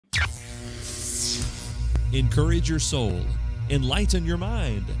encourage your soul, enlighten your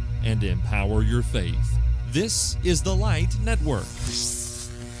mind, and empower your faith. This is the Light Network.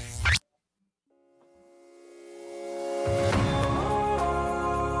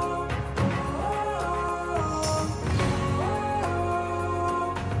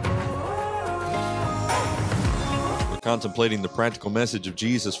 Contemplating the practical message of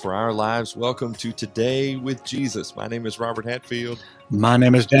Jesus for our lives. Welcome to Today with Jesus. My name is Robert Hatfield. My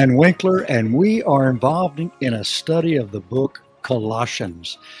name is Dan Winkler, and we are involved in a study of the book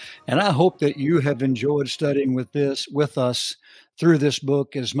Colossians. And I hope that you have enjoyed studying with us through this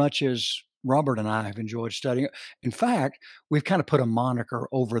book as much as Robert and I have enjoyed studying it. In fact, we've kind of put a moniker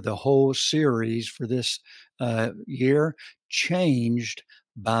over the whole series for this year, Changed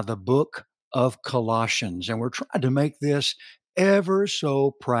by the Book of Colossians. And we're trying to make this ever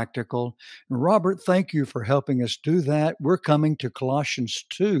so practical. And Robert, thank you for helping us do that. We're coming to Colossians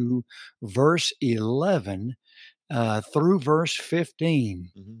 2, verse 11 through verse 15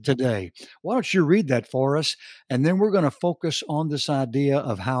 today. Why don't you read that for us? And then we're going to focus on this idea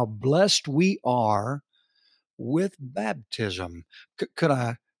of how blessed we are with baptism. Could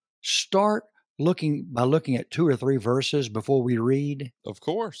I start by looking at 2 or 3 verses before we read? Of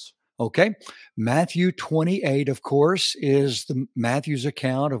course. Okay. Matthew 28, of course, is Matthew's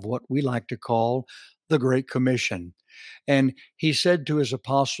account of what we like to call the Great Commission. And he said to his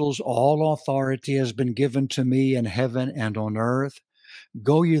apostles, "All authority has been given to me in heaven and on earth.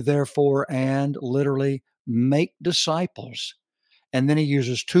 Go you therefore and," literally, "make disciples." And then he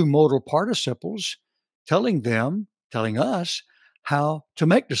uses 2 modal participles, telling us how to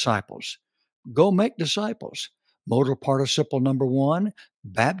make disciples. Go make disciples. Modal participle number 1,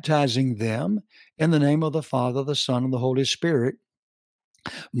 baptizing them in the name of the Father, the Son, and the Holy Spirit.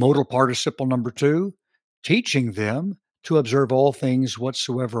 Modal participle number 2, teaching them to observe all things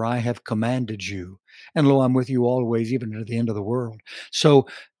whatsoever I have commanded you. And lo, I'm with you always, even to the end of the world. So,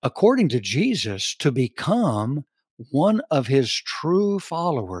 according to Jesus, to become one of his true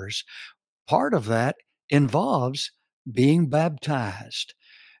followers, part of that involves being baptized.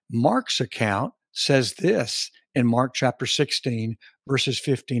 Mark's account says this in Mark chapter 16, verses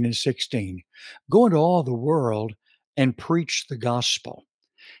 15 and 16. "Go into all the world and preach the gospel.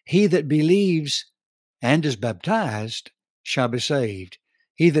 He that believes and is baptized shall be saved.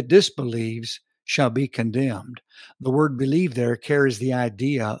 He that disbelieves shall be condemned." The word believe there carries the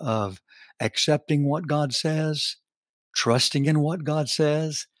idea of accepting what God says, trusting in what God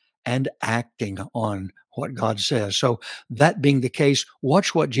says, and acting on what God says. So that being the case,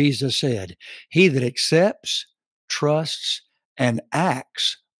 watch what Jesus said. He that accepts, trusts, and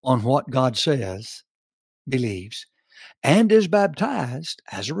acts on what God says, believes, and is baptized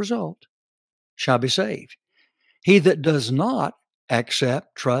as a result, shall be saved. He that does not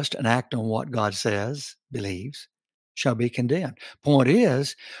accept, trust, and act on what God says, believes, shall be condemned. Point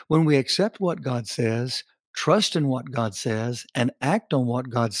is, when we accept what God says, trust in what God says, and act on what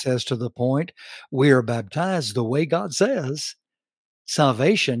God says to the point we are baptized the way God says,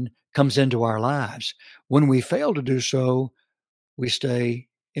 salvation comes into our lives. When we fail to do so, we stay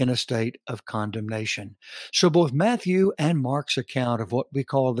in a state of condemnation. So both Matthew and Mark's account of what we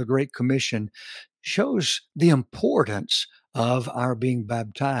call the Great Commission shows the importance of our being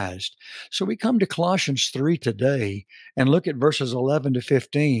baptized. So we come to Colossians 3 today and look at verses 11 to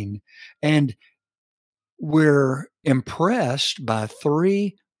 15, and we're impressed by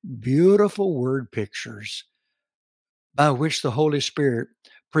 3 beautiful word pictures by which the Holy Spirit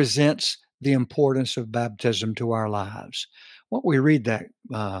presents the importance of baptism to our lives. Why don't we read that,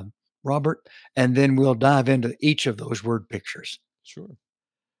 Robert, and then we'll dive into each of those word pictures. Sure.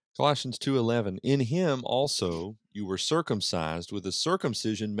 Colossians 2:11, "In him also you were circumcised with a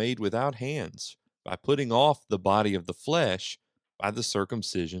circumcision made without hands, by putting off the body of the flesh by the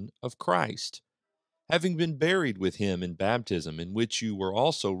circumcision of Christ, having been buried with him in baptism, in which you were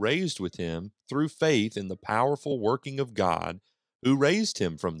also raised with him through faith in the powerful working of God, who raised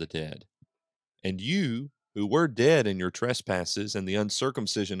him from the dead. And you, who were dead in your trespasses and the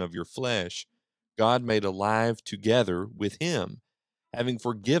uncircumcision of your flesh, God made alive together with him, having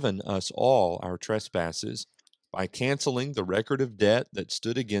forgiven us all our trespasses, by canceling the record of debt that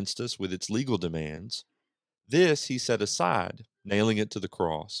stood against us with its legal demands. This he set aside, nailing it to the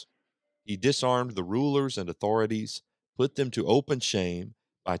cross. He disarmed the rulers and authorities, put them to open shame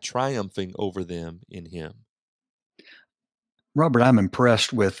by triumphing over them in him." Robert, I'm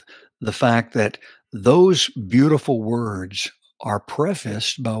impressed with the fact that those beautiful words are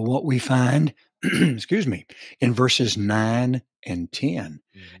prefaced by what we find, excuse me, in verses 9 and 10.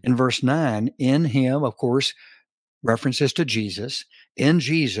 In verse 9, in him, of course, references to Jesus. In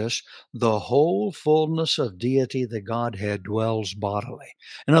Jesus, the whole fullness of deity, the Godhead, dwells bodily.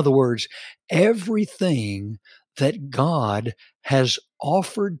 In other words, everything that God has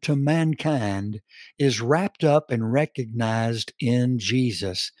offered to mankind is wrapped up and recognized in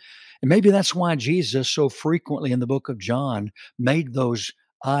Jesus. And maybe that's why Jesus so frequently in the book of John made those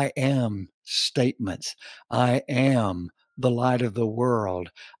I am statements. I am the light of the world.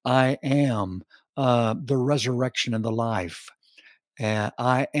 I am the resurrection and the life.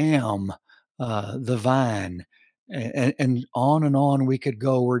 I am the vine, and on we could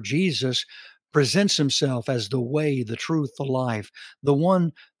go, where Jesus presents himself as the way, the truth, the life, the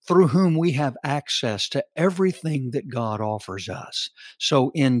one through whom we have access to everything that God offers us.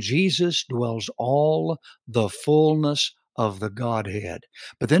 So in Jesus dwells all the fullness of the Godhead.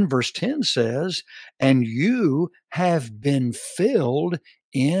 But then verse 10 says, and you have been filled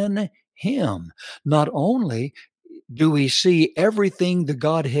in him. Not only do we see everything the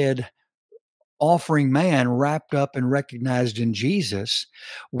Godhead offering man wrapped up and recognized in Jesus.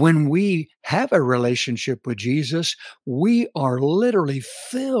 When we have a relationship with Jesus, we are literally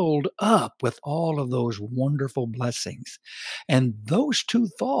filled up with all of those wonderful blessings. And those two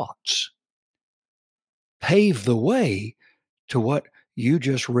thoughts pave the way to what you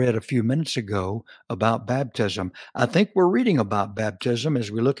just read a few minutes ago about baptism. I think we're reading about baptism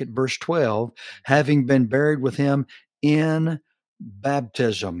as we look at verse 12, Mhm. having been buried with him in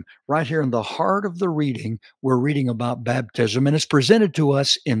baptism. Right here in the heart of the reading, we're reading about baptism, and it's presented to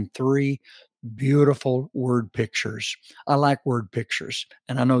us in three beautiful word pictures. I like word pictures,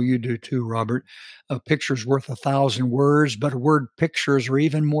 and I know you do too, Robert. A picture's worth 1,000 words, but word pictures are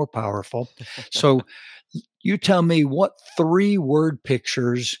even more powerful. So you tell me, what three word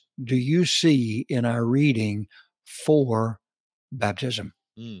pictures do you see in our reading for baptism?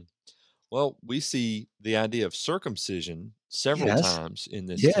 Mm. Well, we see the idea of circumcision several Yes. times in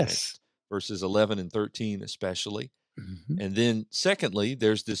this Yes. text, verses 11 and 13 especially. Mhm. And then, secondly,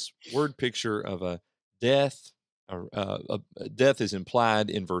 there's this word picture of a death. Or, a death is implied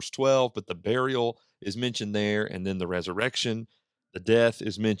in verse 12, but the burial is mentioned there, and then the resurrection. The death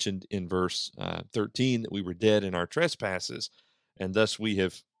is mentioned in verse 13, that we were dead in our trespasses, and thus we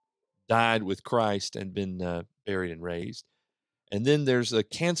have died with Christ and been buried and raised. And then there's a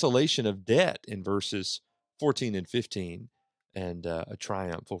cancellation of debt in verses 14 and 15, and a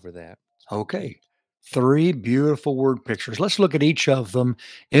triumph over that. It's pretty Okay. neat. Three beautiful word pictures. Let's look at each of them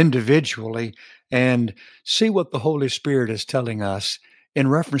individually and see what the Holy Spirit is telling us in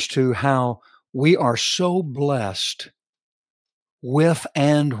reference to how we are so blessed with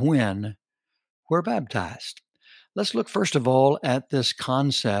and when we're baptized. Let's look first of all at this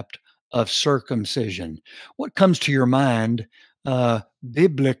concept of circumcision. What comes to your mind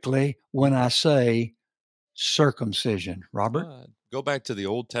biblically when I say circumcision, Robert? Go back to the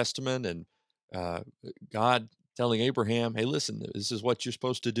Old Testament and uh, God telling Abraham, "Hey, listen, this is what you're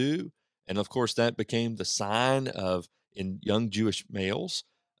supposed to do." And of course, that became the sign of in young Jewish males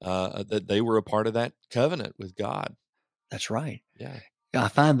that they were a part of that covenant with God. That's right. Yeah. I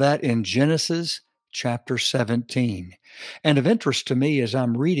find that in Genesis chapter 17. And of interest to me as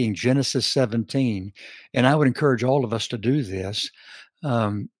I'm reading Genesis 17, and I would encourage all of us to do this.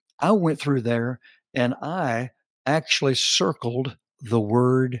 um, I went through there and I actually circled the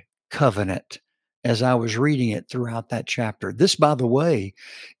word covenant as I was reading it throughout that chapter. This, by the way,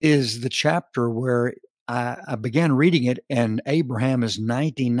 is the chapter where I began reading it, and Abraham is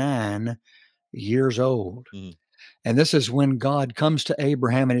 99 years old. Mhm. And this is when God comes to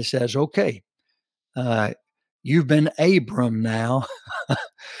Abraham and he says, okay, uh, you've been Abram now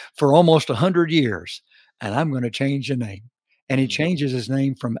for almost 100 years, and I'm going to change the name. And he Mm. changes his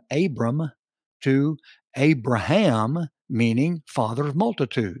name from Abram to Abraham, meaning father of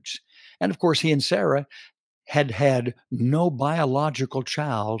multitudes. And of course, he and Sarah had had no biological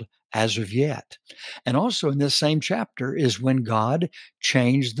child as of yet. And also in this same chapter is when God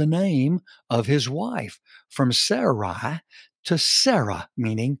changed the name of his wife from Sarai to Sarah,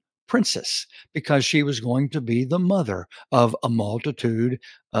 meaning princess, because she was going to be the mother of a multitude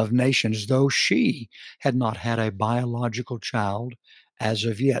of nations, though she had not had a biological child as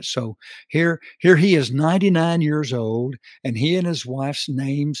of yet. So here he is 99 years old, and he and his wife's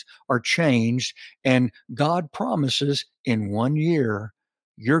names are changed, and God promises in 1 year,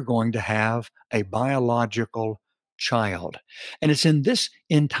 you're going to have a biological child. And it's in this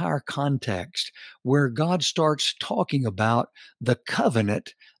entire context where God starts talking about the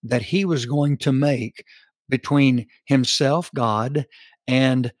covenant that he was going to make between himself, God,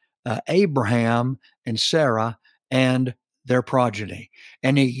 and Abraham and Sarah and their progeny.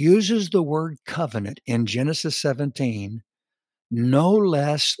 And he uses the word covenant in Genesis 17 no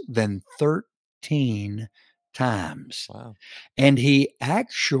less than 13 times. Wow. And he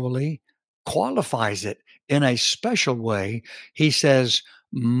actually qualifies it in a special way. He says,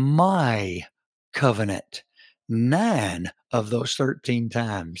 my covenant, 9 of those 13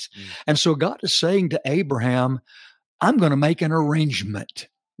 times. Mm. And so God is saying to Abraham, I'm going to make an arrangement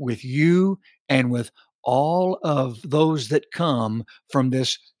with you and with all of those that come from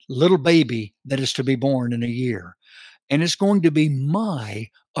this little baby that is to be born in a year. And it's going to be my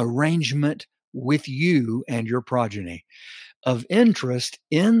arrangement with you and your progeny. Of interest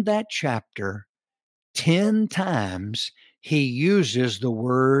in that chapter, 10 times he uses the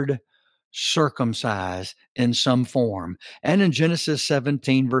word circumcise in some form. And in Genesis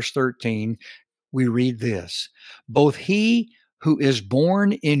 17, verse 13, we read this: both he who is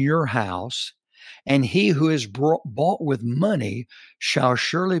born in your house and he who is bought with money shall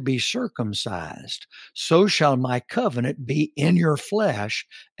surely be circumcised. So shall my covenant be in your flesh,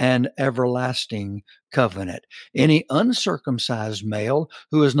 an everlasting covenant. Any uncircumcised male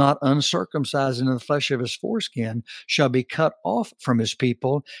who is not uncircumcised in the flesh of his foreskin shall be cut off from his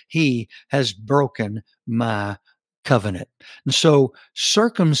people. He has broken my covenant. And so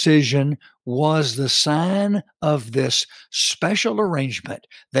circumcision was the sign of this special arrangement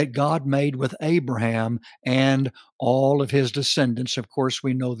that God made with Abraham and all of his descendants. Of course,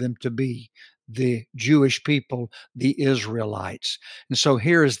 we know them to be the Jewish people, the Israelites. And so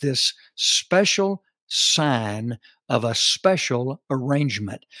here is this special sign of a special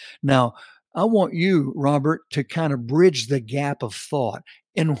arrangement. Now, I want you, Robert, to kind of bridge the gap of thought.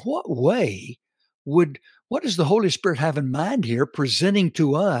 In what way would what does the Holy Spirit have in mind here, presenting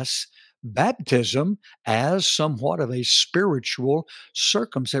to us baptism as somewhat of a spiritual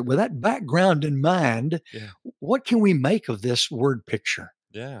circumcision? With that background in mind, Yeah. what can we make of this word picture?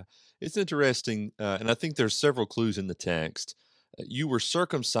 Yeah, it's interesting, and I think there's several clues in the text. You were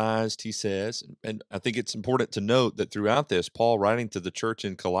circumcised, he says, and I think it's important to note that throughout this, Paul, writing to the church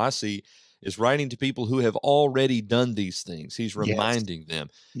in Colossae, is writing to people who have already done these things. He's Yes, reminding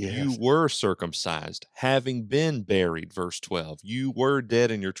them, you yes. were circumcised, having been buried, verse 12. You were dead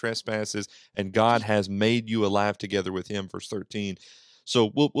in your trespasses, and God has made you alive together with him, verse 13.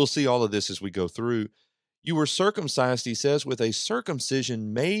 So we'll see all of this as we go through. You were circumcised, he says, with a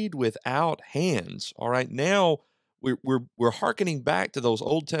circumcision made without hands. All right, now we're hearkening back to those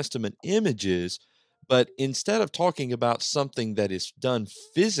Old Testament images, but instead of talking about something that is done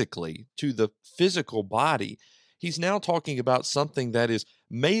physically to the physical body, he's now talking about something that is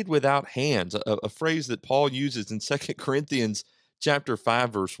made without hands, a phrase that Paul uses in Second Corinthians chapter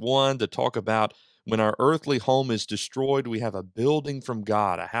 5, verse 1, to talk about when our earthly home is destroyed, we have a building from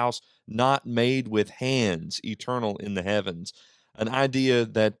God, a house not made with hands, eternal in the heavens. An idea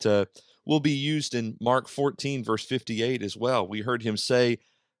that will be used in Mark 14, verse 58 as well. We heard him say,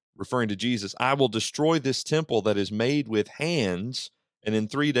 referring to Jesus, I will destroy this temple that is made with hands, and in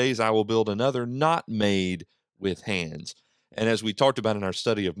 3 days I will build another not made with hands. And as we talked about in our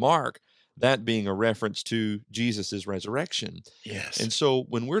study of Mark, that being a reference to Jesus's resurrection. Yes. And so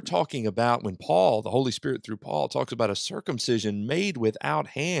when we're talking about, when Paul, the Holy Spirit through Paul, talks about a circumcision made without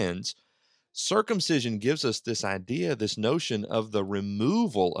hands, circumcision gives us this idea, this notion of the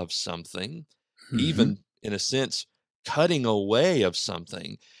removal of something, Mhm. even in a sense, cutting away of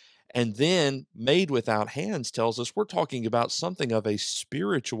something. And then made without hands tells us we're talking about something of a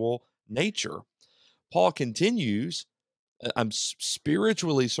spiritual nature. Paul continues, I'm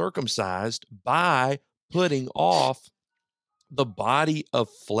spiritually circumcised by putting off the body of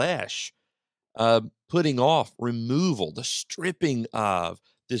flesh, putting off, removal, the stripping of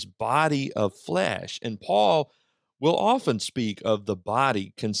this body of flesh. And Paul will often speak of the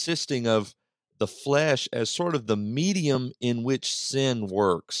body consisting of the flesh as sort of the medium in which sin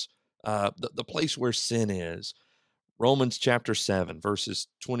works, the place where sin is. Romans chapter 7, verses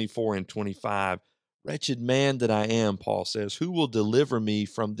 24 and 25. Wretched man that I am, Paul says, who will deliver me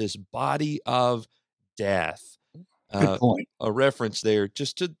from this body of death? Good uh, point. a reference there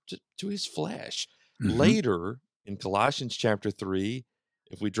just to his flesh. Mhm. Later in Colossians chapter 3,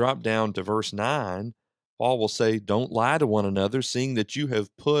 if we drop down to verse 9, Paul will say, don't lie to one another, seeing that you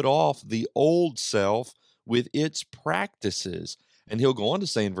have put off the old self with its practices. And he'll go on to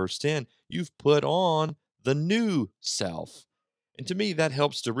say in verse 10, you've put on the new self. And to me, that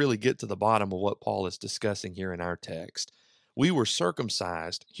helps to really get to the bottom of what Paul is discussing here in our text. We were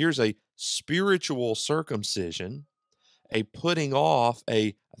circumcised. Here's a spiritual circumcision, a putting off,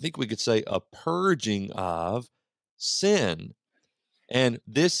 I think we could say a purging of sin. And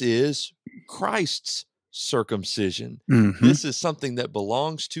this is Christ's circumcision. Mhm. This is something that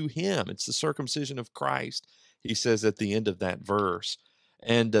belongs to him. It's the circumcision of Christ. he says at the end of that verse.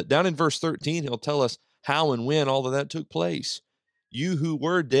 And down in verse 13, he'll tell us how and when all of that took place. You who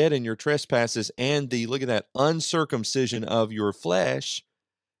were dead in your trespasses and the, look at that, uncircumcision of your flesh,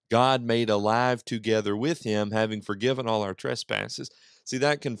 God made alive together with him, having forgiven all our trespasses. See,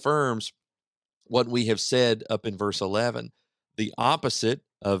 that confirms what we have said up in verse 11. The opposite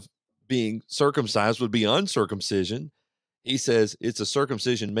of being circumcised would be uncircumcision. He says it's a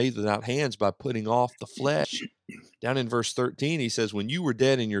circumcision made without hands by putting off the flesh. Down in verse 13, he says, when you were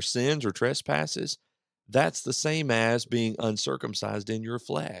dead in your sins or trespasses, that's the same as being uncircumcised in your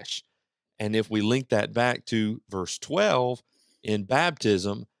flesh. And if we link that back to verse 12, in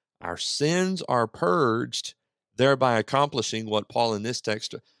baptism, our sins are purged, thereby accomplishing what Paul in this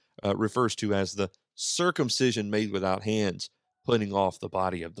text refers to as the circumcision made without hands, putting off the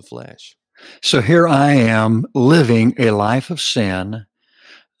body of the flesh. So here I am living a life of sin,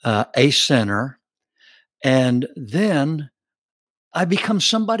 a sinner, and then I become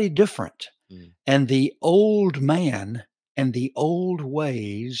somebody different. Mm. And the old man and the old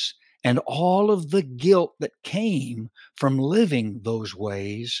ways and all of the guilt that came from living those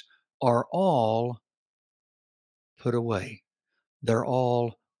ways are all put away. They're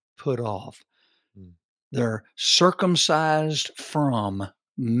all put off. Mm. They're circumcised from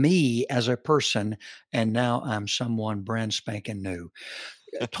me as a person, and now I'm someone brand spanking new.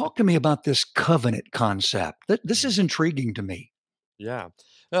 Talk to me about this covenant concept. This Mm. is intriguing to me. Yeah.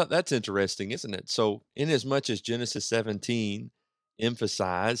 That's interesting, isn't it? So, inasmuch as Genesis 17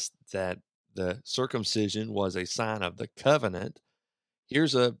 emphasized that the circumcision was a sign of the covenant,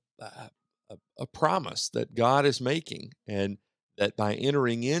 here's a promise that God is making, and that by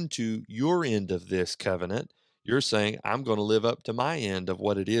entering into your end of this covenant, you're saying, I'm going to live up to my end of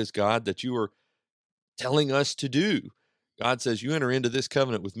what it is, God, that you are telling us to do. God says, you enter into this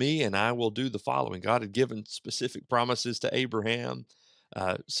covenant with me, and I will do the following. God had given specific promises to Abraham,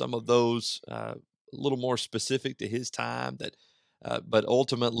 some of those a little more specific to his time, that, but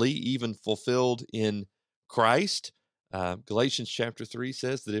ultimately even fulfilled in Christ. Galatians chapter 3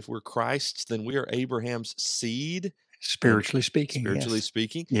 says that if we're Christ's, then we are Abraham's seed, and Spiritually speaking, spiritually yes.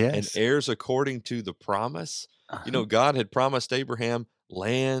 speaking, and Yes. heirs according to the promise. You Uh-huh. know, God had promised Abraham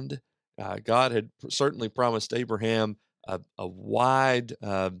land. God had certainly promised Abraham a wide,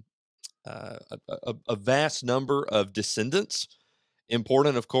 a vast number of descendants.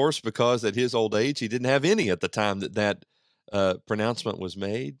 Important, of course, because at his old age, he didn't have any at the time that pronouncement was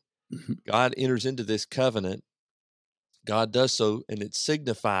made. Mhm. God enters into this covenant. God does so, and it's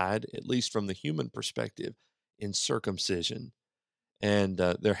signified, at least from the human perspective, in circumcision. And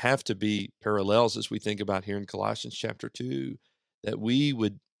there have to be parallels as we think about here in Colossians chapter 2, that we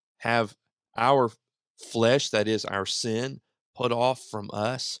would have our flesh, that is our sin, put off from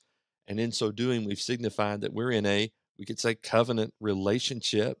us. And in so doing, we've signified that we're in a, we could say, covenant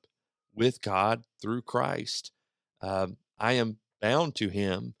relationship with God through Christ. I am bound to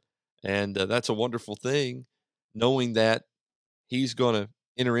him. And that's a wonderful thing, knowing that he's going to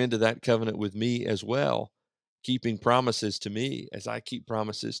enter into that covenant with me as well, keeping promises to me as I keep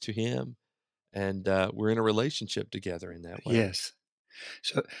promises to him. And we're in a relationship together in that way. Yes.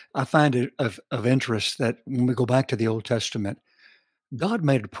 So I find it of interest that when we go back to the Old Testament, God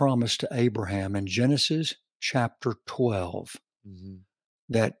made a promise to Abraham in Genesis chapter 12 Hmm.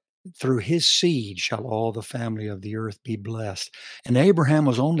 that through his seed shall all the family of the earth be blessed. And Abraham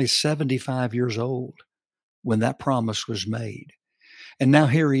was only 75 years old when that promise was made. And now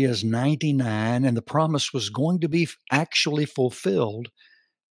here he is 99, and the promise was going to be actually fulfilled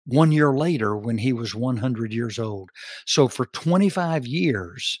 1 year later when he was 100 years old. So for 25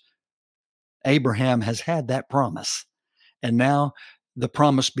 years, Abraham has had that promise. And now the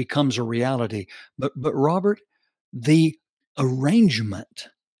promise becomes a reality. But Robert, the arrangement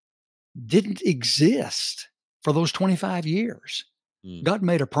didn't exist for those 25 years. Mm. God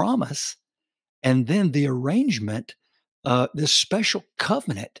made a promise, and then the arrangement, this special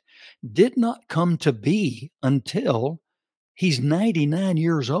covenant, did not come to be until he's 99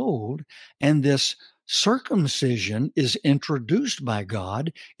 years old, and this circumcision is introduced by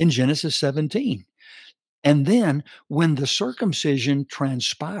God in Genesis 17. And then when the circumcision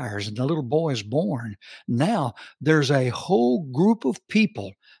transpires and the little boy is born, now there's a whole group of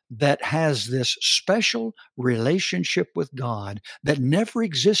people that has this special relationship with God that never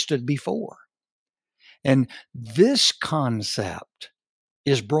existed before. And this concept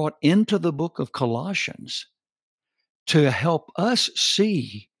is brought into the book of Colossians to help us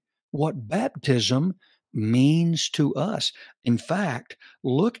see what baptism means to us. In fact,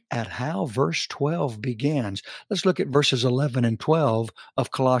 look at how verse 12 begins. Let's look at verses 11 and 12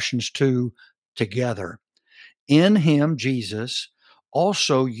 of Colossians 2 together. In him, Jesus,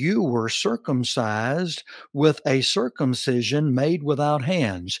 also you were circumcised with a circumcision made without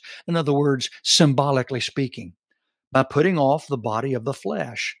hands. In other words, symbolically speaking, by putting off the body of the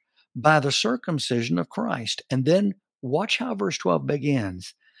flesh, by the circumcision of Christ. And then watch how verse 12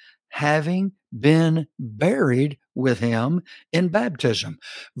 begins, having been buried with him in baptism.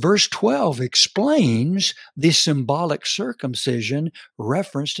 Verse 12 explains the symbolic circumcision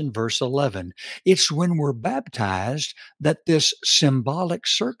referenced in verse 11. It's when we're baptized that this symbolic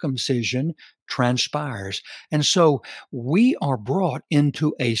circumcision transpires. And so we are brought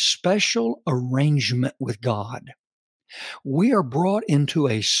into a special arrangement with God. We are brought into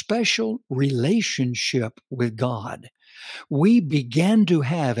a special relationship with God. We began to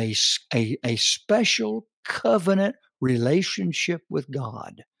have a special covenant relationship with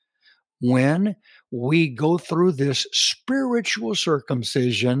God when we go through this spiritual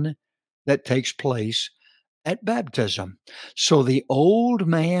circumcision that takes place at baptism. So the old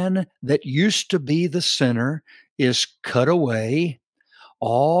man that used to be the sinner is cut away.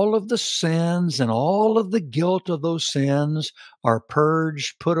 All of the sins and all of the guilt of those sins are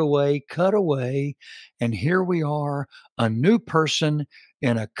purged, put away, cut away. And here we are, a new person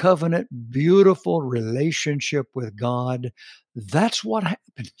in a covenant, beautiful relationship with God. That's what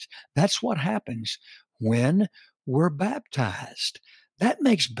happens. That's what happens when we're baptized. That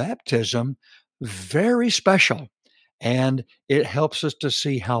makes baptism very special. And it helps us to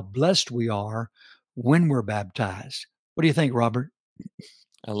see how blessed we are when we're baptized. What do you think, Robert?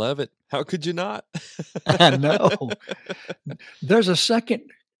 I love it. How could you not? I know. There's a second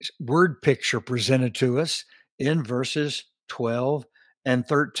word picture presented to us in verses 12 and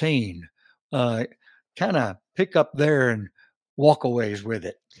 13. Uh, kind of pick up there and walk a ways with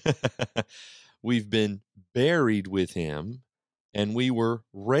it. We've been buried with him, and we were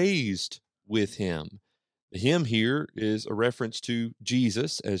raised with him. The him here is a reference to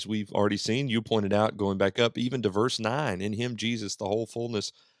Jesus, as we've already seen. You pointed out, going back up even to verse 9, in him, Jesus, the whole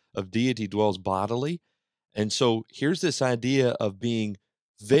fullness of deity dwells bodily. And so here's this idea of being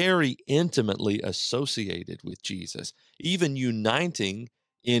very intimately associated with Jesus, even uniting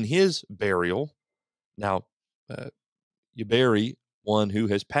in his burial. Now, uh, you bury one who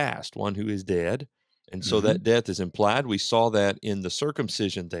has passed, one who is dead. And so Mhm. that death is implied. We saw that in the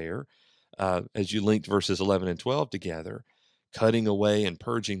circumcision there, as you linked verses 11 and 12 together, cutting away and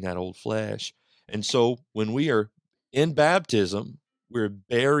purging that old flesh. And so when we are in baptism, we're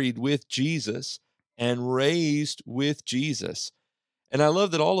buried with Jesus and raised with Jesus. And I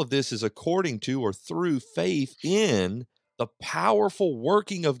love that all of this is according to or through faith in the powerful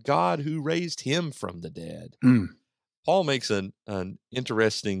working of God who raised him from the dead. Mm. Paul makes an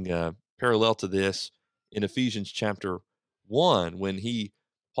interesting parallel to this in Ephesians chapter 1 when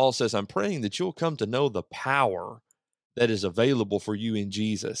Paul says, I'm praying that you'll come to know the power that is available for you in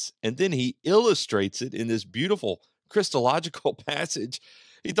Jesus. And then he illustrates it in this beautiful Christological passage.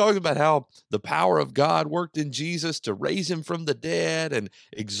 He talks about how the power of God worked in Jesus to raise him from the dead and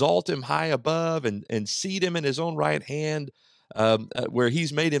exalt him high above and seat him in his own right hand, where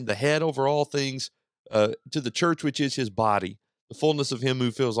he's made him the head over all things, to the church, which is his body, the fullness of him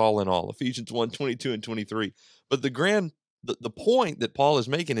who fills all in all. Ephesians 1:22 and 23. But the point that Paul is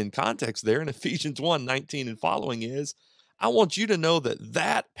making in context there in Ephesians 1:19 and following is, I want you to know that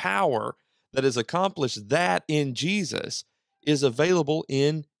that power that has accomplished that in Jesus is available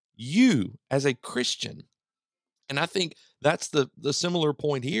in you as a Christian. And I think that's the similar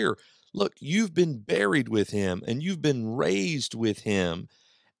point here. Look, you've been buried with him and you've been raised with him.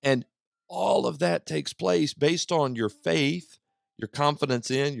 And all of that takes place based on your faith, your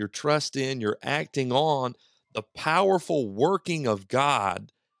confidence in, your trust in, your acting on the powerful working of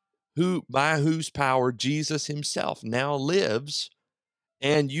God, who by whose power Jesus himself now lives,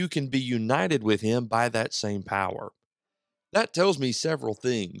 and you can be united with him by that same power. That tells me several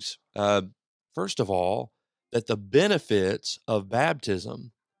things. First of all, that the benefits of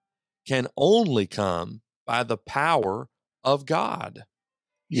baptism can only come by the power of God.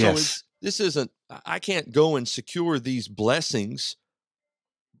 So Yes. this isn't, I can't go and secure these blessings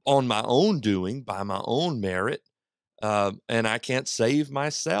on my own doing by my own merit, and I can't save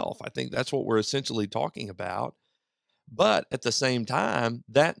myself. I think that's what we're essentially talking about. But at the same time,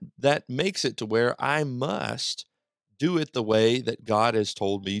 that makes it to where I must do it the way that God has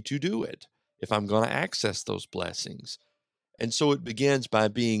told me to do it if I'm going to access those blessings. And so it begins by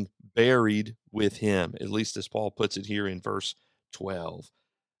being buried with him, at least as Paul puts it here in verse 12.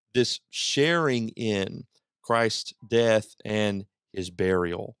 This sharing in Christ's death and his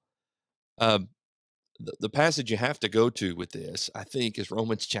burial. Um, The passage you have to go to with this, I think, is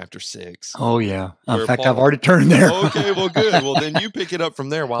Romans chapter 6, Oh, yeah. In where fact, I've Paul already turned there. Okay, well, good. Well, then you pick it up from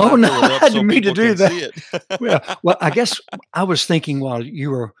there while Oh, I no, pull it I up so didn't mean to people do can that. see it. Well, I guess I was thinking while you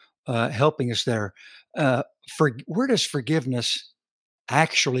were helping us there, where does forgiveness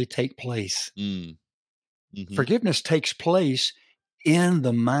actually take place? Mm, mhm. Forgiveness takes place in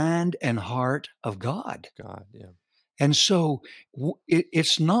the mind and heart of God. God, yeah. And so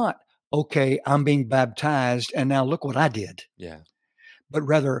it's not, okay, I'm being baptized and now look what I did, Yeah. but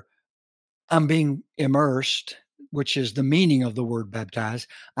rather I'm being immersed, which is the meaning of the word baptized.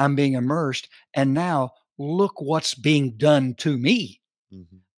 I'm being immersed, and now look what's being done to me.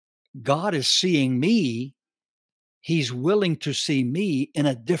 Mhm. God is seeing me. He's willing to see me in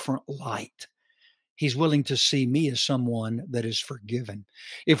a different light. He's willing to see me as someone that is forgiven.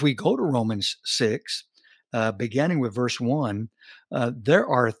 If we go to Romans 6, beginning with verse 1, there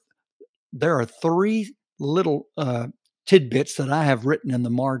are three little tidbits that I have written in the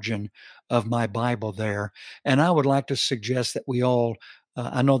margin of my Bible there, and I would like to suggest that we all.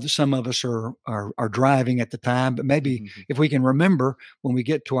 I know that some of us are driving at the time, but maybe Mhm. if we can remember when we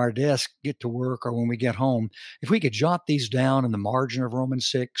get to our desk, get to work, or when we get home, if we could jot these down in the margin of Romans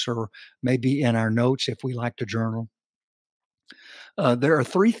 6, or maybe in our notes if we like to journal. There are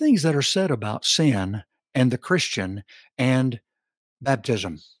three things that are said about sin and the Christian and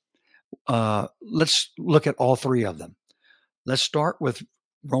baptism. Let's look at all three of them. Let's start with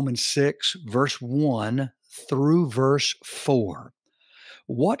Romans 6, verse 1 through verse 4.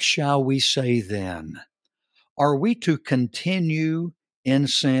 What shall we say then? Are we to continue in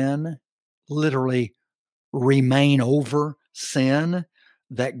sin, literally remain over sin,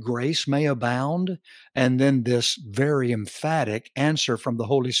 that grace may abound? And then this very emphatic answer from the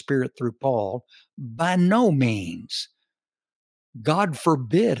Holy Spirit through Paul: by no means. God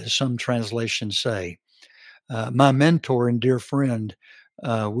forbid, as some translations say. My mentor and dear friend,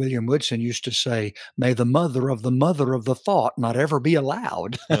 William Woodson, used to say, may the mother of the thought not ever be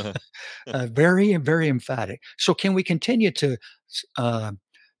allowed. Very, very emphatic. So, can we continue uh,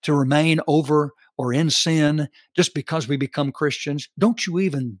 to remain over or in sin just because we become Christians? Don't you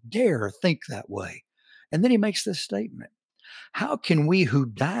even dare think that way. And then he makes this statement: how can we who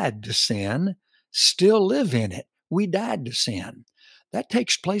died to sin still live in it? We died to sin. That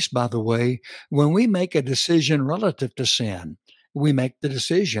takes place, by the way, when we make a decision relative to sin. We make the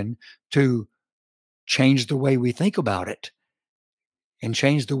decision to change the way we think about it and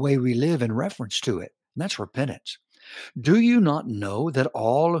change the way we live in reference to it. And that's repentance. Do you not know that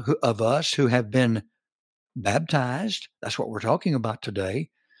of us who have been baptized, that's what we're talking about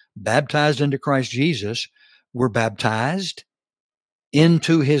today, baptized into Christ Jesus, were baptized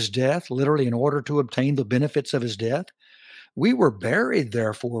into his death, literally in order to obtain the benefits of his death? We were buried,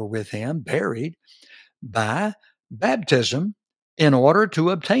 therefore, with him, buried by baptism in order to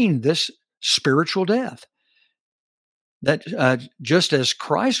obtain this spiritual death. That just as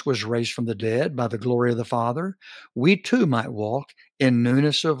Christ was raised from the dead by the glory of the Father, we too might walk in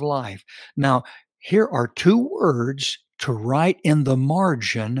newness of life. Now, here are two words to write in the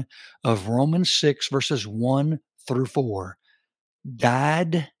margin of Romans 6, verses 1 through 4.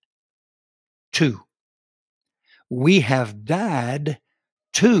 Died to. We have died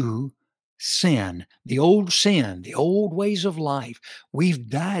to sin, the old ways of life. We've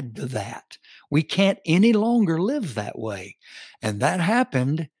died to that. We can't any longer live that way. And that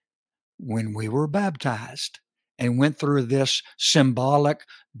happened when we were baptized and went through this symbolic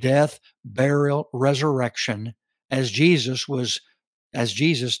death, burial, resurrection as Jesus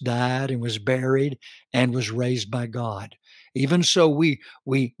died and was buried and was raised by God. Even so, we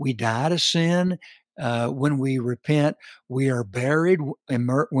die to sin. When we repent, we are buried. When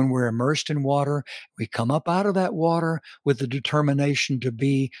we're immersed in water, we come up out of that water with the determination to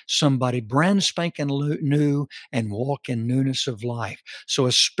be somebody brand spanking new and walk in newness of life. So,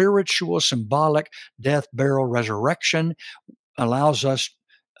 a spiritual, symbolic death, burial, resurrection allows us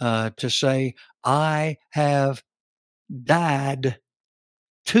to say, I have died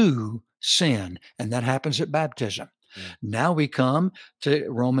to sin. And that happens at baptism. Mm. Now we come to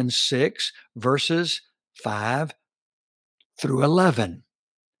Romans 6, verses 5 through 11.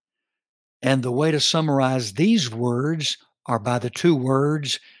 And the way to summarize these words are by the two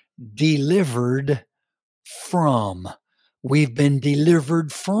words delivered from. We've been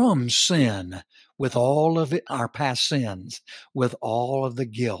delivered from sin with all of it, our past sins, with all of the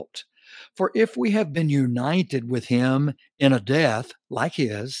guilt. For if we have been united with him in a death like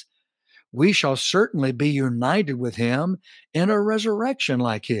his, we shall certainly be united with him in a resurrection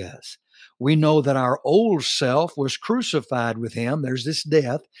like his. We know that our old self was crucified with him. There's this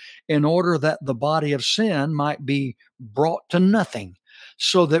death in order that the body of sin might be brought to nothing,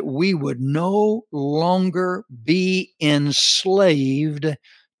 so that we would no longer be enslaved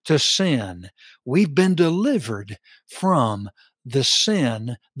to sin. We've been delivered from the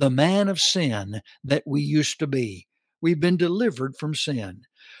sin, the man of sin that we used to be. We've been delivered from sin.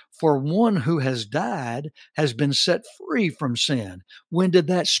 For one who has died has been set free from sin. When did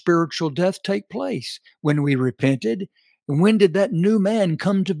that spiritual death take place? When we repented. When did that new man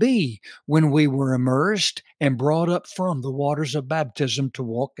come to be? When we were immersed and brought up from the waters of baptism to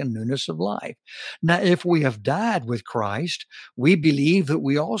walk in newness of life. Now, if we have died with Christ, we believe that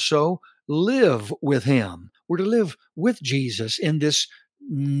we also live with him. We're to live with Jesus in this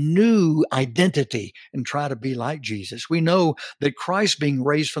new identity and try to be like Jesus. We know that Christ, being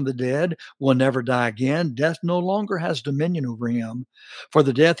raised from the dead, will never die again. Death no longer has dominion over him. For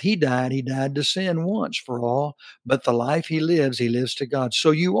the death he died to sin once for all, but the life he lives to God.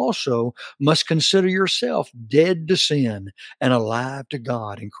 So you also must consider yourself dead to sin and alive to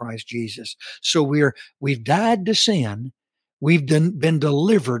God in Christ Jesus. So we've died to sin. We've been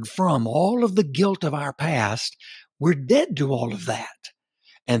delivered from all of the guilt of our past. We're dead to all of that.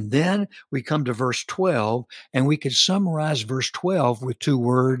 And then we come to verse 12, and we could summarize verse 12 with two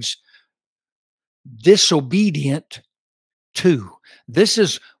words: disobedient to. This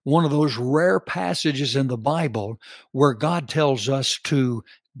is one of those rare passages in the Bible where God tells us to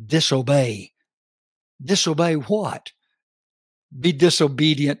disobey. Disobey what? Be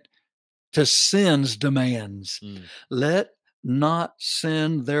disobedient to sin's demands. Mm. Let not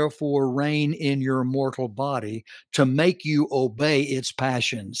sin therefore reign in your mortal body to make you obey its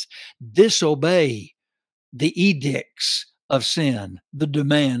passions. Disobey the edicts of sin, the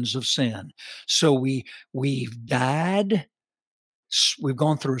demands of sin. So we've died. We've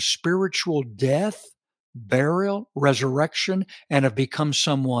gone through a spiritual death, burial, resurrection, and have become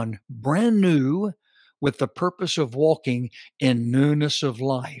someone brand new with the purpose of walking in newness of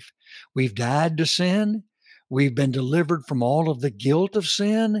life. We've died to sin. We've been delivered from all of the guilt of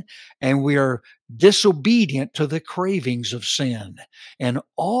sin, and we are disobedient to the cravings of sin. And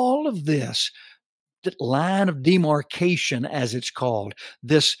all of this line of demarcation, as it's called,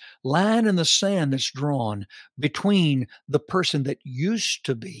 this line in the sand that's drawn between the person that used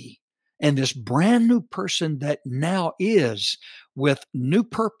to be and this brand new person that now is, with new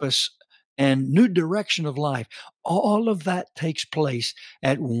purpose and new direction of life. All of that takes place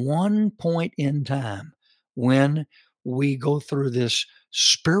at one point in time when we go through this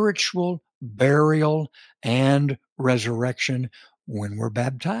spiritual burial and resurrection when we're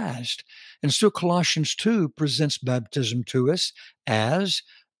baptized. And so Colossians 2 presents baptism to us as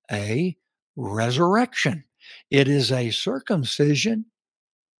a resurrection. It is a circumcision.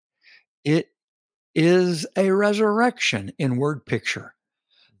 It is a resurrection in word picture.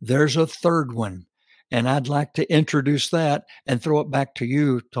 There's a third one, and I'd like to introduce that and throw it back to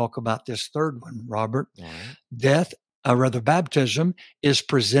you. Talk about this third one, Robert. All right. Death, rather baptism, is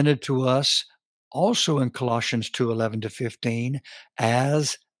presented to us also in Colossians 2:11-15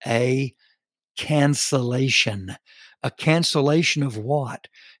 as a cancellation. A cancellation of what?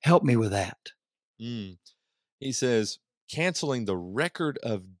 Help me with that. Mm. He says, canceling the record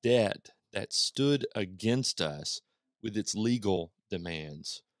of debt that stood against us with its legal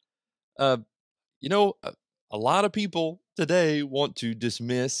demands. Uh, a lot of people today want to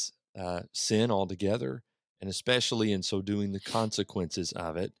dismiss sin altogether, and especially in so doing, the consequences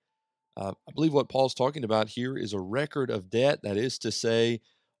of it. I believe what Paul's talking about here is a record of debt. That is to say,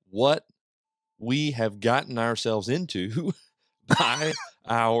 what we have gotten ourselves into by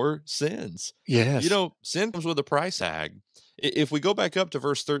our sins. Yes. Sin comes with a price tag. If we go back up to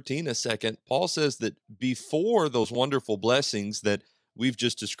verse 13 a second, Paul says that before those wonderful blessings that we've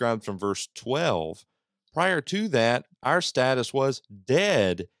just described from verse 12, prior to that, our status was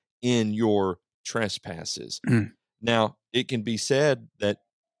dead in your trespasses. Mm. Now, it can be said that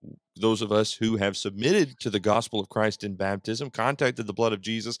those of us who have submitted to the gospel of Christ in baptism, contacted the blood of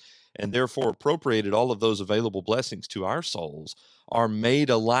Jesus, and therefore appropriated all of those available blessings to our souls, are made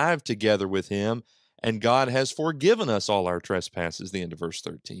alive together with him, and God has forgiven us all our trespasses, the end of verse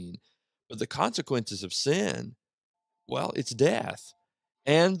 13. But the consequences of sin, well, it's death.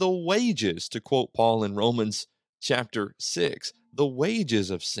 And the wages, to quote Paul in Romans chapter 6, the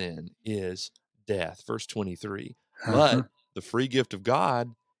wages of sin is death, verse 23. Uh-huh. But the free gift of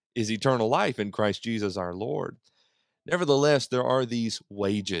God is eternal life in Christ Jesus our Lord. Nevertheless, there are these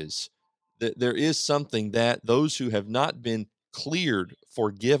wages. There is something that those who have not been cleared,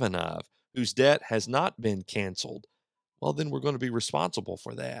 forgiven of, whose debt has not been canceled, well, then we're going to be responsible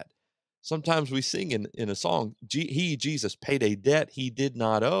for that. Sometimes we sing in a song, he, Jesus, paid a debt he did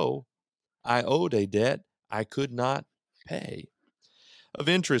not owe. I owed a debt I could not pay. Of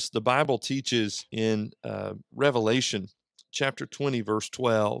interest, the Bible teaches in Revelation chapter 20, verse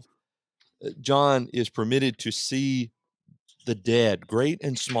 12, John is permitted to see the dead, great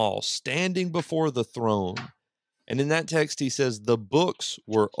and small, standing before the throne. And in that text, he says, the books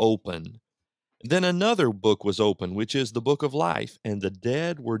were open. Then another book was open, which is the book of life, and the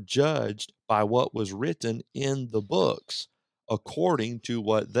dead were judged by what was written in the books, according to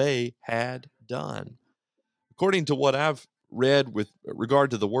what they had done. According to what I've read with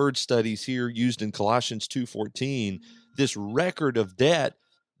regard to the word studies here used in Colossians 2:14, this record of debt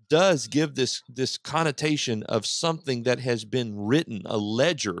does give this connotation of something that has been written, a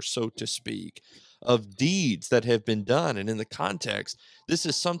ledger, so to speak, of deeds that have been done. And in the context, this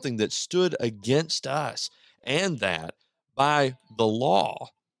is something that stood against us, and that by the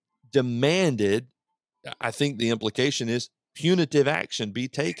law demanded, I think the implication is, punitive action be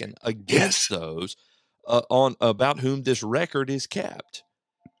taken against Yes. those on about whom this record is kept.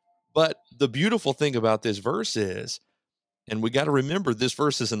 But the beautiful thing about this verse is, and we got to remember, this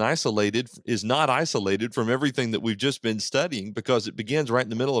verse is not isolated from everything that we've just been studying, because it begins right in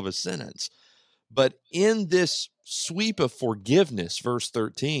the middle of a sentence. But in this sweep of forgiveness, verse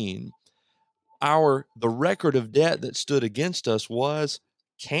 13, the record of debt that stood against us was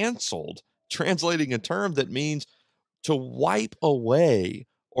canceled, translating a term that means to wipe away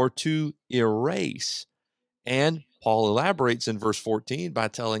or to erase. And Paul elaborates in verse 14 by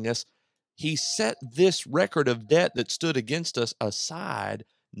telling us he set this record of debt that stood against us aside,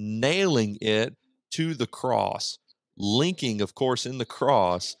 nailing it to the cross, linking, of course, in the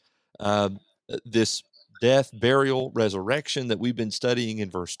cross, uh, this death, burial, resurrection that we've been studying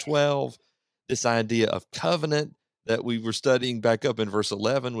in verse 12, this idea of covenant that we were studying back up in verse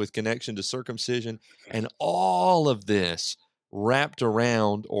 11 with connection to circumcision, and all of this wrapped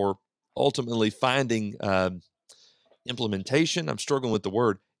around, or ultimately finding implementation. I'm struggling with the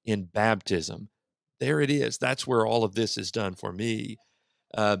word, in baptism. There it is. That's where all of this is done for me.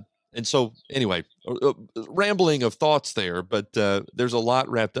 And so, anyway, rambling of thoughts there, but there's a lot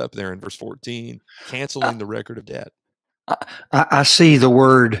wrapped up there in verse 14, canceling the record of debt. I see the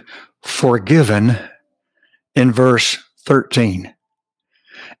word forgiven in verse 13.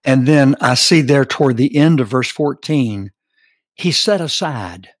 And then I see there toward the end of verse 14, he set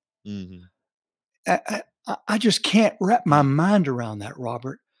aside. Mm-hmm. I just can't wrap my mind around that,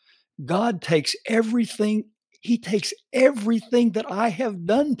 Robert. God takes everything, he takes everything that I have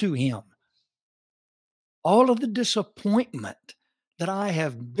done to him, all of the disappointment that I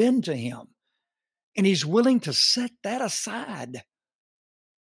have been to him, and he's willing to set that aside.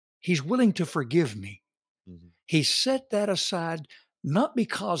 He's willing to forgive me. Mm-hmm. He set that aside not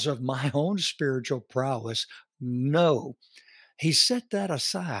because of my own spiritual prowess. No, he set that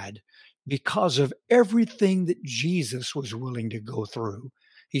aside because of everything that Jesus was willing to go through.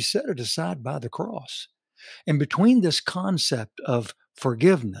 He set it aside by the cross. And between this concept of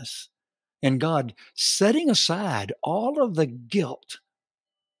forgiveness and God setting aside all of the guilt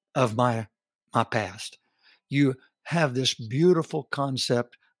of my past, you have this beautiful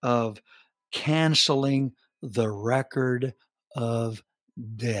concept of canceling the record of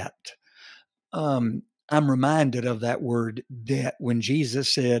debt. I'm reminded of that word debt when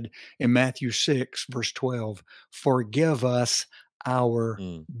Jesus said in Matthew 6, verse 12, forgive us our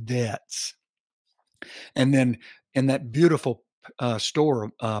debts. And then in that beautiful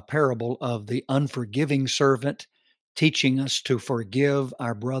parable of the unforgiving servant, teaching us to forgive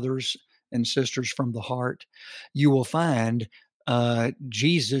our brothers and sisters from the heart, you will find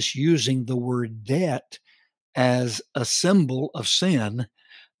Jesus using the word debt as a symbol of sin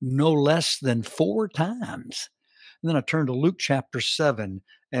no less than 4 times. And then I turn to Luke chapter 7,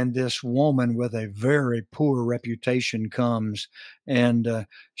 and this woman with a very poor reputation comes, and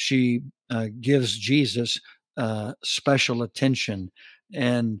she gives Jesus special attention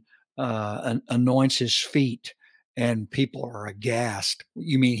and anoints his feet. And people are aghast.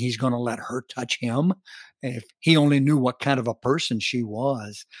 You mean he's going to let her touch him? If he only knew what kind of a person she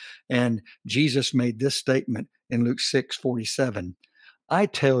was. And Jesus made this statement in Luke 6:47. I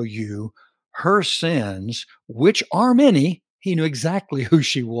tell you, her sins, which are many, he knew exactly who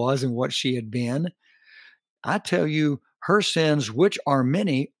she was and what she had been. I tell you, her sins, which are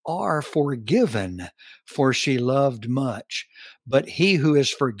many, are forgiven, for she loved much. But he who is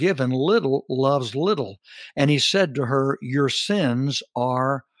forgiven little loves little. And he said to her, your sins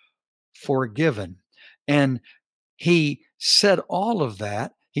are forgiven. And he said all of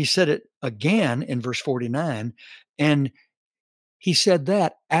that. He said it again in verse 49. And He said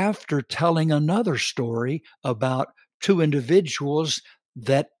that after telling another story about two individuals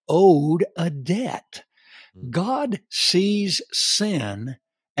that owed a debt. Mm. God sees sin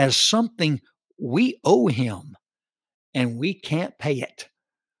as something we owe him and we can't pay it.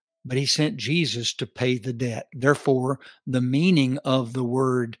 But he sent Jesus to pay the debt. Therefore, the meaning of the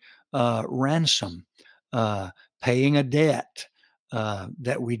word ransom, uh, paying a debt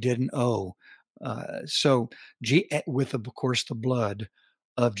that we didn't owe. With, of course, the blood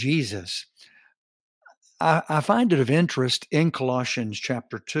of Jesus. I find it of interest in Colossians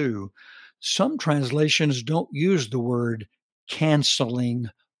chapter 2. Some translations don't use the word canceling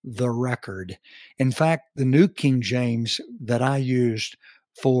the record. In fact, the New King James that I used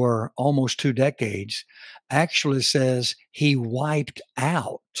for almost 2 decades actually says he wiped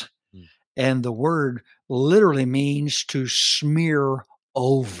out. Mm. And the word literally means to smear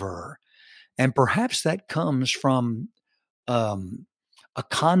over. And perhaps that comes from a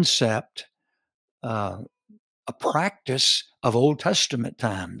concept. Uh, a practice of Old Testament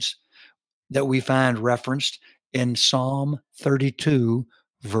times that we find referenced in Psalm 32,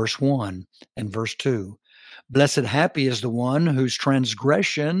 verse 1 and verse 2. Blessed happy is the one whose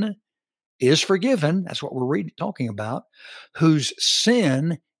transgression is forgiven. That's what we're talking about. Whose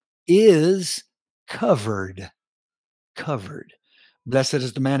sin is covered. Covered. Blessed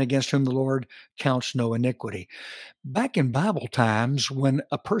is the man against whom the Lord counts no iniquity. Back in Bible times, when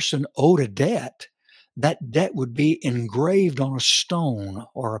a person owed a debt, that debt would be engraved on a stone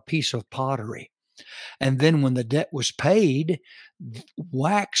or a piece of pottery. And then when the debt was paid,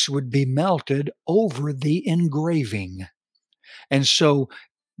 wax would be melted over the engraving. And so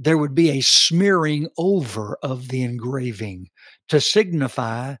there would be a smearing over of the engraving to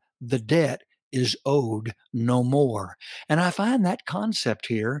signify the debt is owed no more. And I find that concept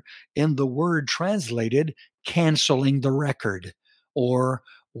here in the word translated canceling the record or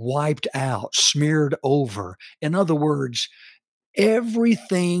wiped out, smeared over. In other words,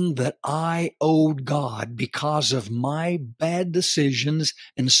 everything that I owed God because of my bad decisions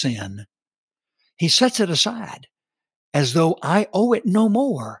and sin, he sets it aside as though I owe it no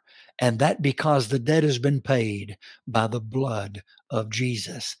more. And that because the debt has been paid by the blood of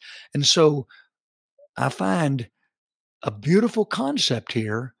Jesus. And so I find a beautiful concept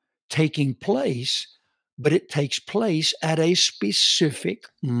here taking place, but it takes place at a specific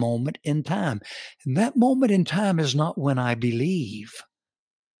moment in time. And that moment in time is not when I believe,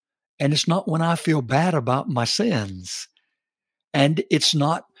 and it's not when I feel bad about my sins, and it's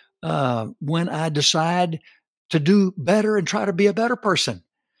not when I decide to do better and try to be a better person.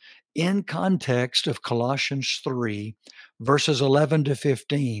 In context of Colossians 3, verses 11 to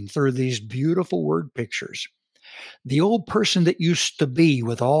 15, through these beautiful word pictures, the old person that used to be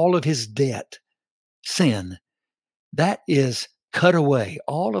with all of his debt, sin, that is cut away.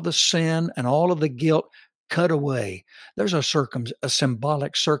 All of the sin and all of the guilt cut away. There's a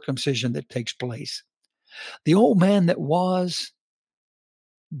symbolic circumcision that takes place. The old man that was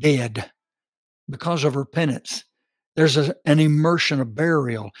dead because of repentance, there's an immersion, a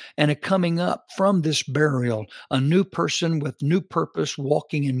burial, and a coming up from this burial, a new person with new purpose,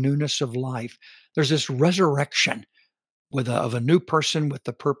 walking in newness of life. There's this resurrection of a new person with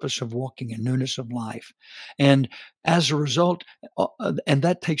the purpose of walking in newness of life. And as a result, and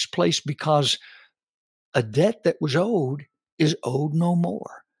that takes place because a debt that was owed is owed no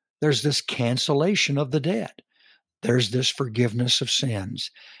more. There's this cancellation of the debt. There's this forgiveness of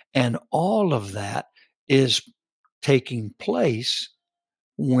sins. And all of that is taking place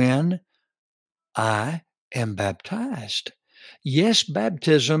when I am baptized. Yes,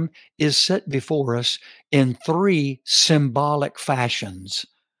 baptism is set before us in three symbolic fashions,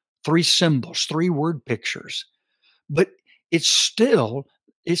 three symbols, three word pictures. But it's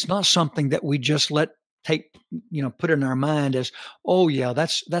not something that we just put in our mind as, oh yeah,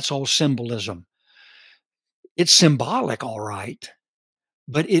 that's all symbolism. It's symbolic, all right,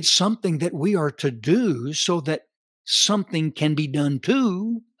 but it's something that we are to do so that something can be done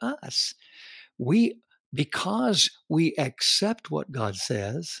to us. We Because we accept what God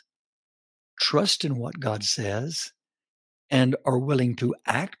says, trust in what God says, and are willing to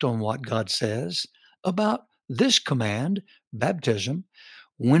act on what God says about this command, baptism,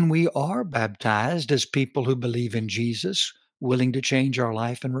 when we are baptized as people who believe in Jesus, willing to change our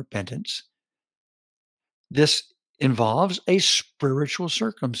life in repentance, this involves a spiritual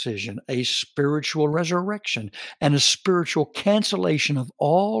circumcision, a spiritual resurrection, and a spiritual cancellation of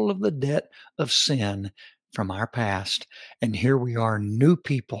all of the debt of sin from our past. And here we are, new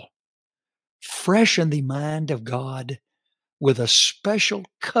people, fresh in the mind of God, with a special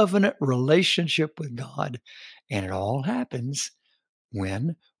covenant relationship with God. And it all happens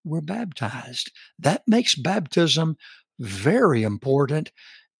when we're baptized. That makes baptism very important,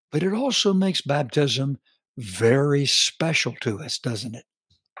 but it also makes baptism very special to us, doesn't it?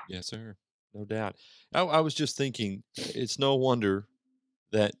 Yes, sir. No doubt. I was just thinking, it's no wonder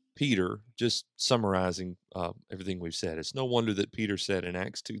that Peter, just summarizing everything we've said, it's no wonder that Peter said in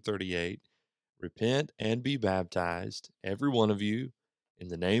Acts 2:38, repent and be baptized, every one of you, in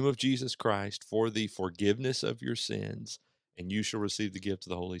the name of Jesus Christ, for the forgiveness of your sins, and you shall receive the gift of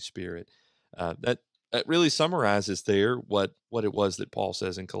the Holy Spirit. That really summarizes there what it was that Paul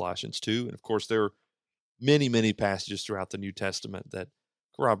says in Colossians 2. And of course, there are many passages throughout the New Testament that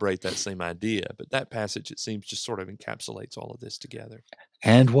corroborate that same idea. But that passage, it seems, just sort of encapsulates all of this together.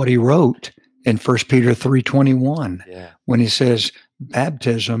 And what he wrote in 1 Peter 3:21 Yeah, when he says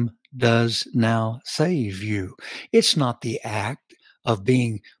baptism does now save you. It's not the act of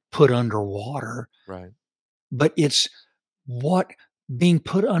being put underwater, right. but it's what being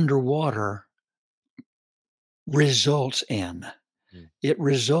put underwater results in. Mm. It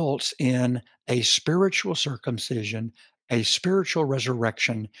results in a spiritual circumcision, a spiritual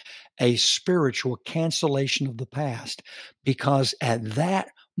resurrection, a spiritual cancellation of the past. Because at that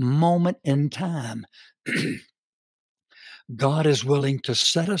moment in time, God is willing to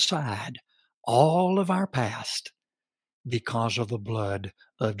set aside all of our past because of the blood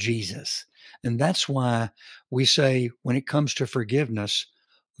of Jesus. And that's why we say, when it comes to forgiveness,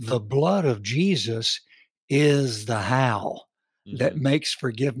 the blood of Jesus is the how that Hmm. makes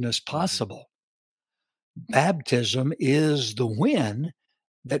forgiveness Hmm. possible. Baptism is the when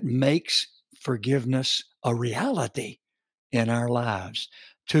that makes forgiveness a reality in our lives.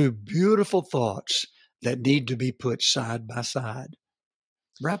 Two beautiful thoughts that need to be put side by side.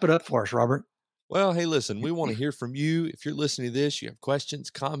 Wrap it up for us, Robert. Well, hey, listen, we want to hear from you. If you're listening to this, you have questions,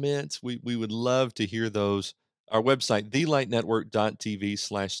 comments, we would love to hear those. Our website,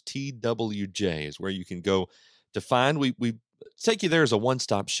 thelightnetwork.tv/TWJ is where you can go to find. We take you there as a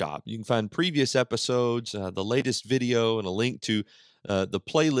one-stop shop. You can find previous episodes, the latest video, and a link to the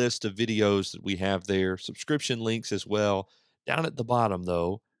playlist of videos that we have there, subscription links as well. Down at the bottom,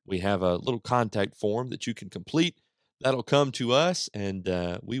 though, we have a little contact form that you can complete. That'll come to us, and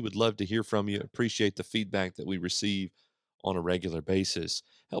we would love to hear from you. Appreciate the feedback that we receive on a regular basis.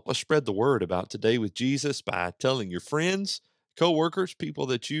 Help us spread the word about Today with Jesus by telling your friends, coworkers, people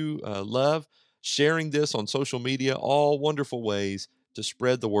that you love, sharing this on social media, all wonderful ways to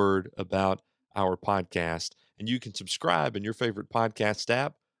spread the word about our podcast. And you can subscribe in your favorite podcast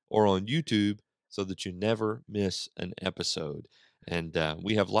app or on YouTube so that you never miss an episode. And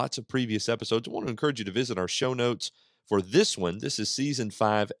we have lots of previous episodes. I want to encourage you to visit our show notes for this one. This is season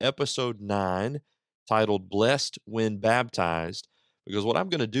 5, episode 9, titled Blessed When Baptized. Because what I'm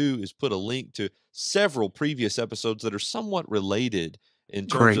going to do is put a link to several previous episodes that are somewhat related in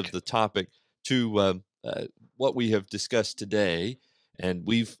terms of Great. the topic to what we have discussed today. And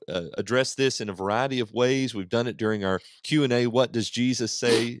we've addressed this in a variety of ways. We've done it during our Q&A What Does Jesus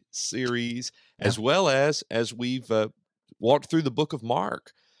Say series, Yeah. as well as we've walked through the book of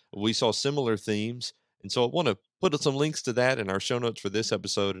Mark. We saw similar themes. And so I want to put some links to that in our show notes for this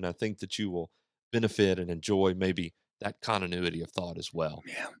episode. And I think that you will benefit and enjoy maybe that continuity of thought as well.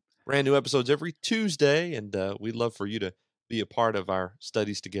 Yeah. Brand new episodes every Tuesday. And we'd love for you to be a part of our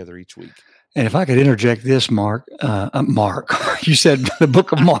studies together each week. And if I could interject this, Mark, you said the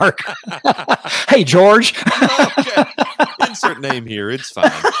book of Mark. Hey, George. Okay. Insert name here. It's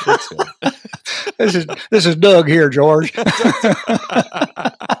fine. It's good. This is Doug here, George.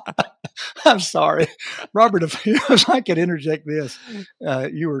 I'm sorry, Robert. If I could interject this,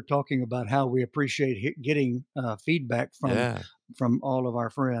 you were talking about how we appreciate getting feedback Yeah. from all of our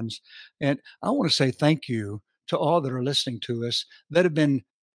friends, and I want to say thank you to all that are listening to us that have been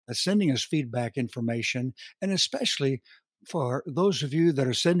sending us feedback information, and especially for those of you that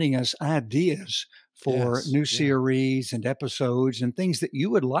are sending us ideas for Yes. new Yeah. series and episodes and things that you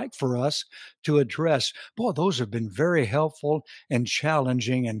would like for us to address. Boy, those have been very helpful and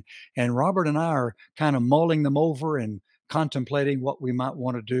challenging, and Robert and I are kind of mulling them over and contemplating what we might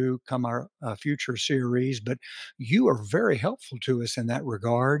want to do come our future series. But you are very helpful to us in that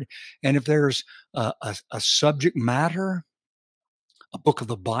regard. And if there's a subject matter, a book of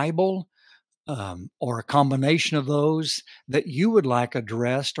the Bible, or a combination of those that you would like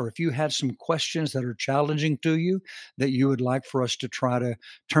addressed, or if you had some questions that are challenging to you that you would like for us to try to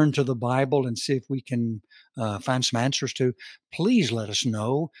turn to the Bible and see if we can find some answers to, please let us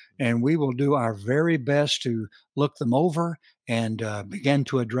know. And we will do our very best to look them over and begin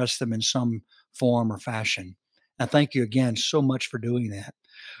to address them in some form or fashion. Now, thank you again so much for doing that.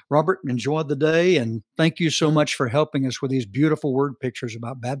 Robert, enjoy the day, and thank you so Sure. much for helping us with these beautiful word pictures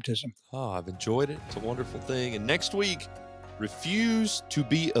about baptism. Oh, I've enjoyed it. It's a wonderful thing. And next week, refuse to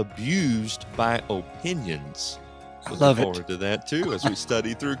be abused by opinions. I Looking love it. forward to that too as we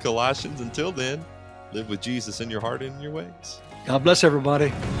study through Colossians. Until then, live with Jesus in your heart and in your ways. God bless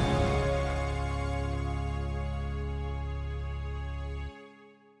everybody.